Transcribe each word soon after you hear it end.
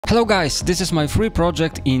Hello guys, this is my free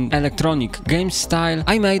project in electronic game style.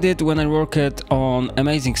 I made it when I worked on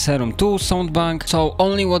Amazing Serum 2 soundbank, so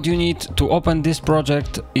only what you need to open this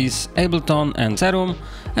project is Ableton and Serum,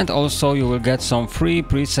 and also you will get some free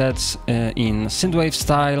presets in synthwave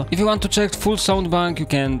style. If you want to check full soundbank, you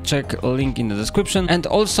can check a link in the description. And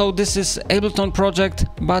also this is Ableton project,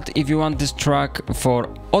 but if you want this track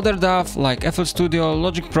for other DAW like FL Studio,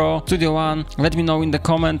 Logic Pro, Studio One, let me know in the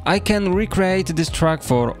comment. I can recreate this track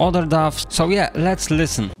for other DAWs. So yeah, let's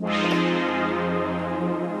listen.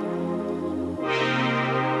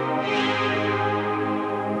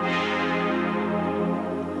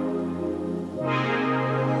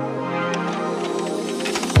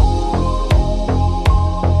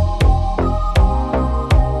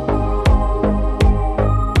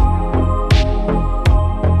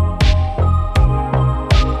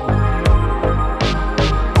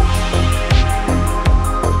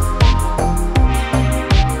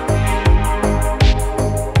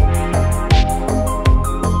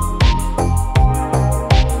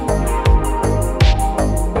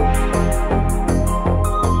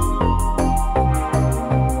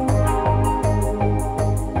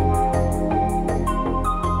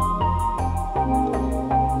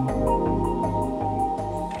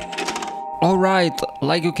 Alright,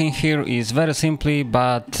 like you can hear is very simply,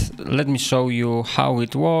 but let me show you how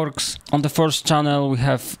it works. On the first channel we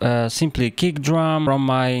have simply kick drum from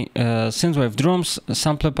my synthwave drums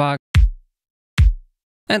sampler pack,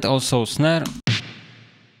 and also snare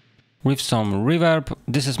with some reverb.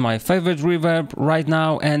 This is my favorite reverb right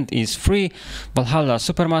now and is free, Valhalla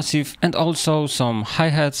Supermassive, and also some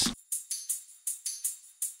hi-hats.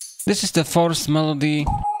 This is the first melody.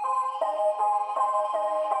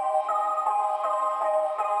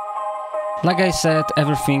 Like I said,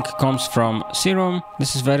 everything comes from Serum.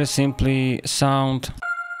 This is very simply sound,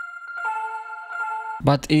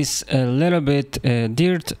 but is a little bit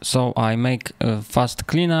dirt, so I make a fast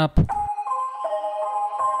cleanup.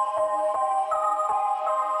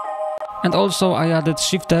 And also I added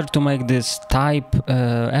shifter to make this type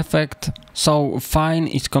effect. So fine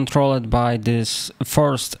is controlled by this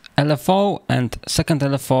first LFO, and second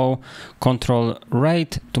LFO control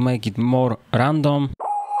rate to make it more random.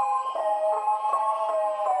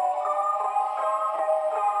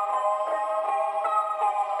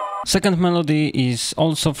 Second melody is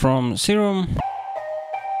also from Serum.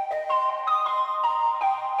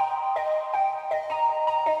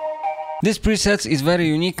 This preset is very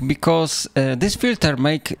unique because this filter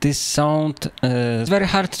make this sound very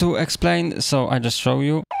hard to explain, so I just show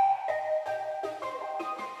you.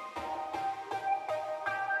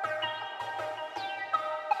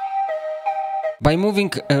 By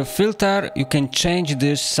moving a filter you can change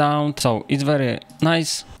this sound, so it's very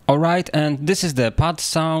nice. Alright, and this is the pad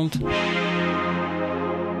sound. I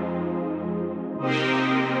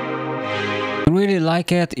really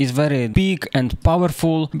like it, it's very big and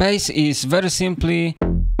powerful. Bass is very simply.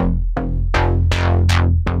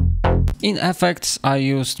 In effects I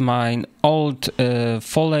used my old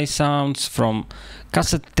Foley sounds from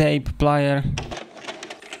cassette tape player.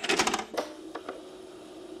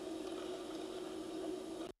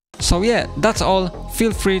 So yeah, that's all.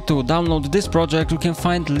 Feel free to download this project, you can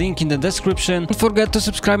find link in the description. Don't forget to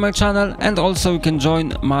subscribe my channel, and also you can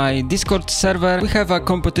join my Discord server. We have a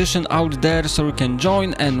competition out there, so you can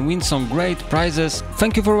join and win some great prizes.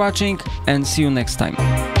 Thank you for watching and see you next time.